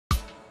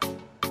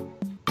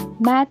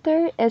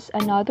Matter is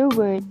another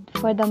word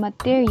for the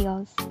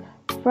materials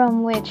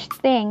from which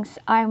things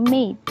are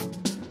made.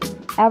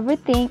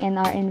 Everything in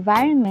our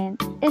environment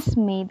is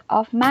made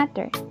of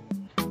matter,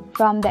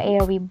 from the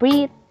air we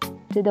breathe,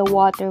 to the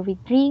water we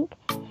drink,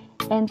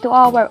 and to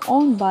our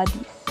own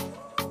bodies.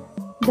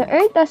 The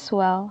earth as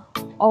well,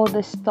 all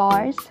the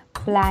stars,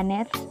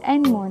 planets,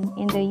 and moon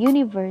in the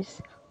universe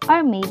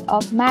are made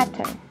of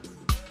matter.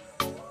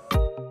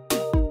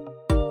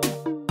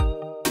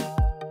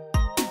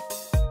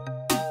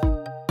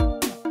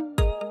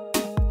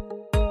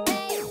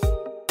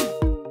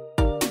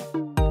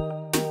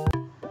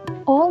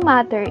 All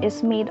matter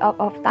is made up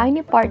of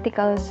tiny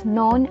particles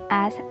known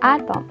as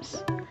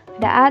atoms.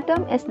 The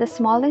atom is the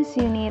smallest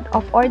unit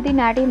of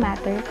ordinary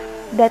matter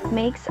that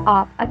makes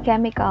up a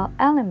chemical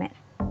element.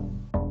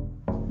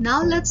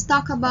 Now let's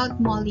talk about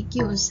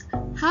molecules.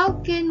 How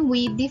can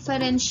we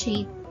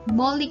differentiate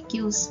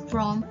molecules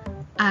from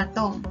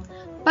atom?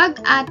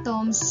 Pag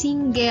atom,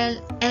 single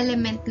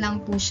element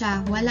lang po siya.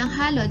 Walang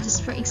halo.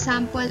 Just for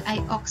example ay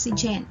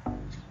oxygen.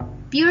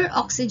 Pure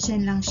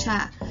oxygen lang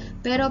siya.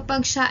 Pero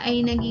pag siya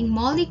ay naging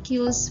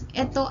molecules,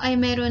 ito ay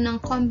meron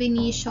ng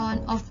combination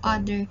of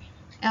other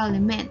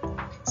element.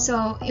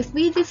 So, if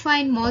we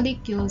define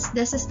molecules,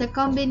 this is the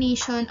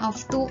combination of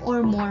two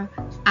or more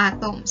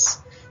atoms.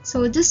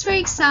 So, just for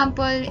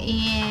example,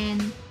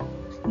 in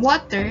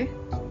water,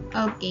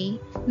 okay,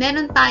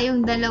 meron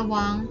tayong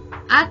dalawang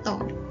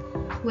atom,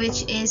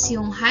 which is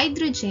yung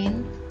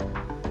hydrogen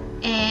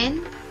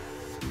and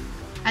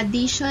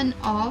addition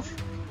of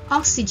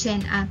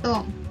oxygen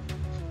atom.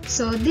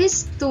 So,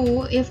 these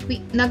two, if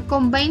we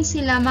nag-combine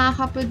sila,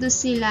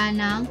 makakaproduce sila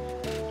ng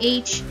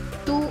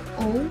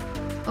H2O,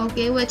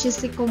 okay, which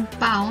is a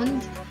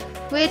compound,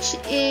 which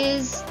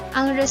is,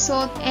 ang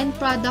result and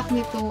product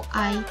nito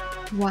ay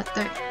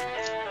water.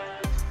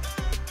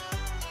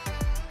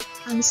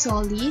 Ang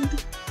solid,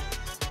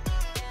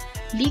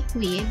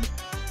 liquid,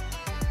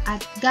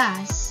 at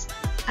gas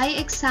ay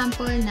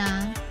example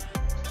ng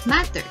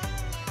matter.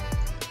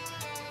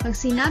 Pag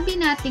sinabi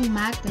nating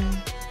matter,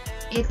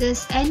 it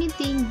is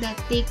anything that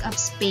take up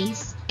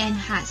space and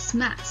has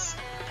mass.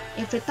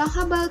 If we talk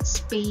about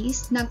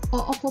space,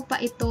 nag-o-ocupa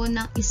ito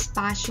ng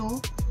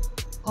espasyo,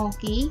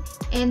 okay?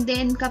 And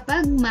then,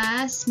 kapag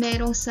mass,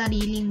 merong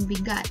sariling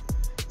bigat.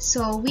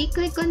 So, we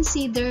could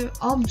consider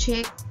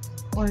object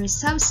or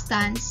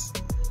substance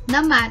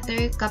na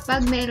matter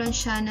kapag meron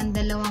siya ng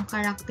dalawang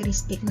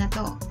karakteristik na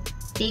to.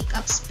 Take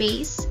up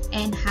space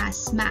and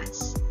has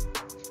mass.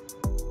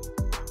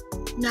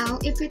 Now,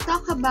 if we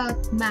talk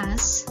about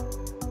mass,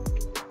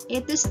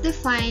 it is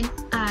defined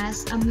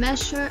as a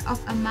measure of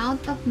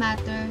amount of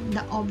matter the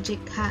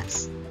object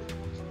has,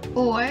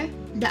 or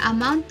the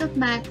amount of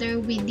matter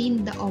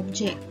within the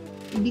object.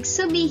 Ibig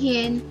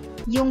sabihin,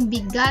 yung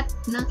bigat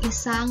ng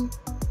isang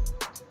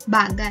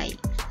bagay.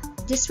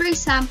 Just for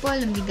example,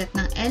 ang bigat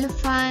ng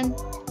elephant,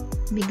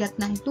 bigat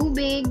ng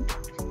tubig,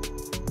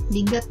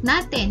 bigat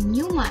natin,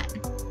 human,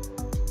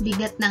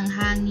 bigat ng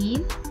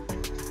hangin,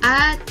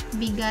 at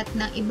bigat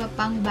ng iba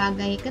pang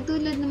bagay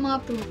katulad ng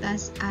mga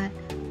prutas at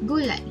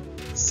gulay.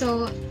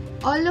 So,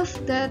 all of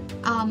the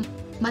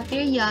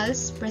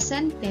materials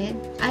presented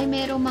ay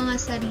merong mga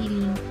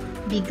sariling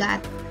bigat.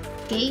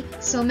 Okay?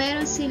 So,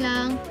 meron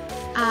silang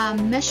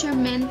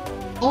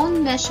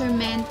own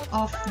measurement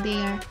of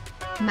their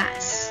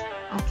mass.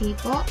 Okay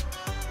po?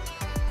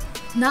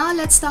 Now,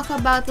 let's talk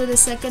about the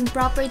second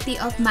property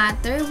of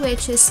matter,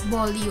 which is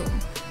volume.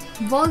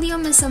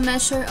 Volume is a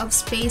measure of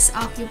space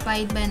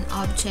occupied by an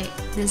object.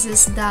 This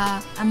is the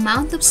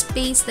amount of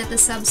space that a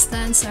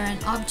substance or an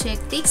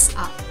object takes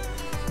up.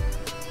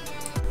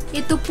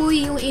 Ito po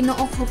yung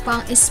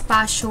inookupang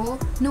espasyo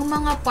ng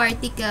mga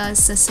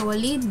particles sa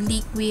solid,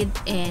 liquid,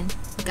 and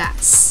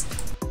gas.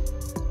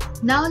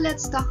 Now,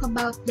 let's talk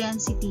about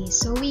density.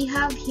 So, we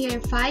have here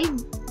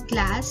 5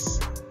 glass,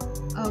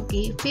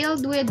 okay,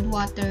 filled with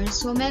water.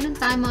 So, meron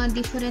tayong mga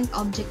different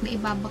object na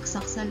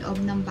ibabagsak sa loob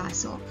ng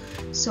baso.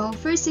 So,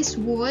 first is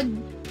wood,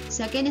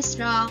 second is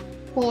rock,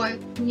 cork,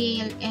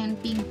 nail, and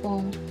ping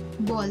pong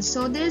ball.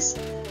 So, this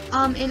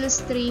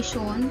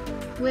illustration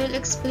will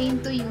explain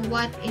to you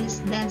what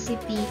is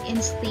density and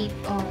state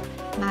of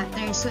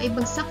matter. So,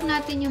 ibagsak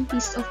natin yung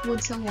piece of wood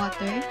sa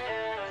water,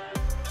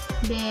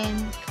 then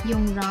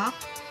yung rock,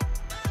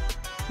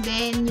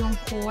 then yung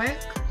cork,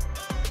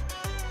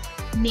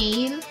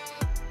 nail,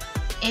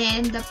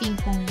 and the ping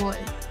pong ball.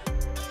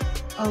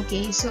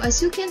 Okay, so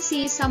as you can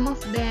see, some of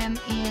them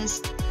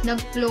is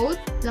nag-float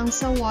lang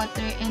sa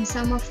water and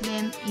some of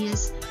them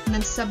is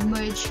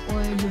nag-submerge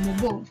or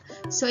lumubog.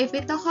 So if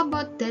we talk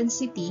about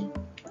density,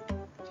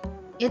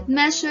 it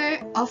measure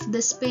of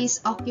the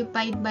space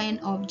occupied by an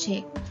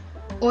object,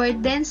 or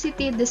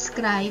density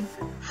describe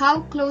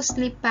how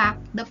closely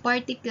packed the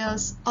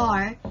particles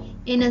are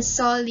in a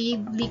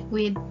solid,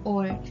 liquid,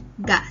 or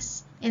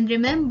gas. And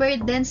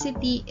remember,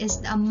 density is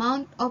the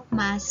amount of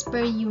mass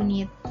per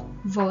unit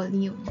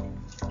volume.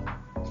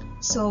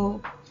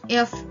 So,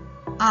 if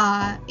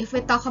if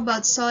we talk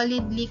about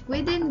solid,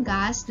 liquid, and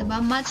gas, diba,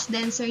 much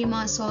denser yung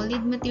mga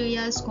solid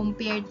materials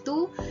compared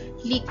to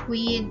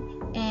liquid,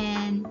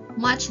 and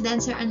much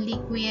denser ang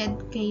liquid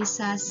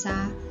kaysa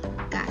sa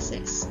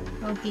gases.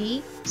 Okay?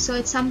 So,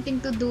 it's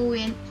something to do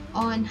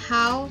on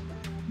how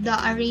the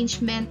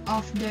arrangement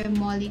of their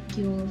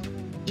molecule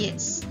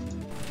is.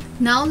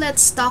 Now,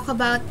 let's talk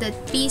about the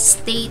three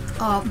states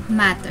of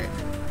matter.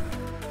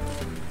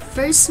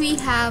 First we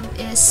have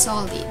is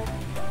solid.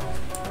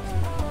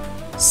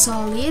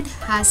 Solid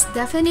has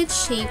definite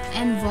shape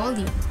and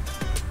volume.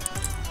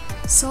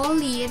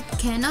 Solid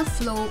cannot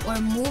flow or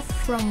move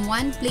from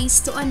one place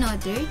to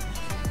another.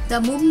 The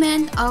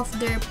movement of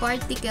their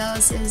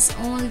particles is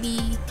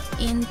only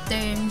in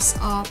terms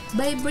of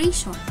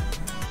vibration.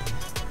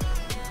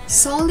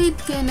 Solid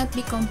cannot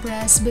be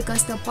compressed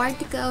because the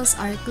particles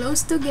are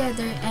close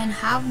together and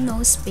have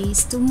no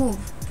space to move.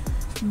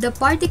 The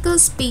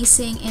particle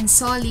spacing in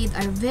solid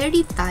are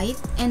very tight,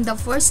 and the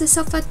forces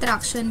of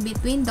attraction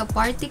between the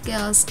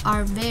particles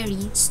are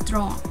very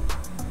strong.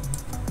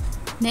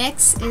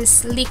 Next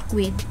is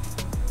liquid.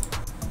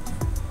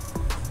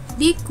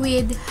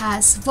 Liquid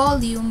has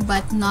volume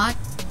but not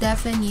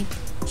definite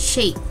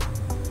shape.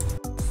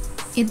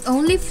 It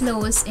only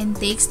flows and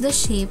takes the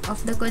shape of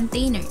the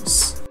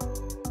containers.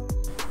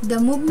 The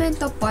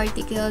movement of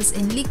particles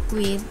in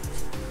liquid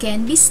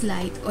can be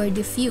slight or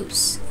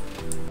diffuse.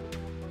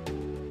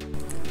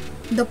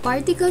 The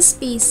particle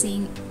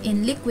spacing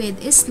in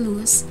liquid is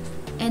loose,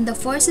 and the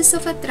forces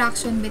of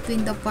attraction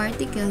between the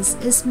particles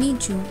is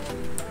medium.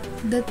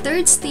 The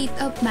third state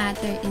of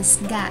matter is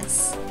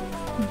gas.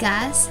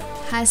 Gas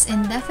has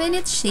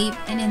indefinite shape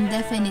and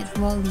indefinite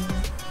volume.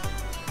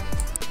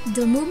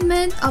 The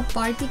movement of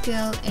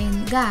particle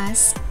in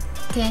gas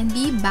can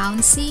be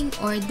bouncing,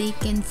 or they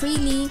can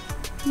freely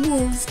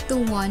move to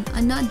one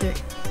another.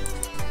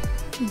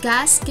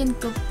 Gas can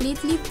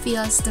completely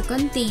fill the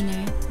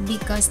container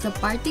because the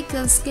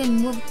particles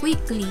can move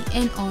quickly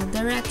in all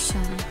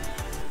directions.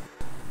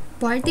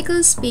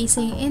 Particle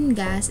spacing in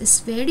gas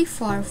is very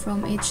far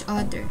from each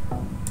other.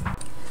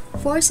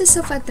 Forces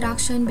of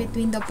attraction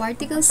between the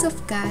particles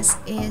of gas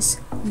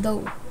is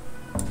low.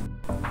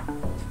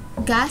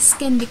 Gas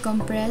can be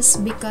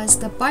compressed because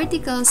the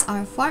particles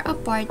are far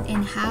apart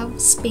and have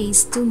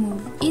space to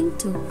move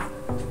into.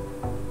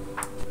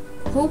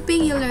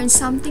 Hoping you learned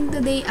something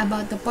today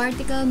about the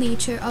particle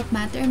nature of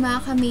matter,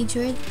 mga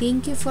ka-major.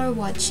 Thank you for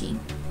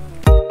watching.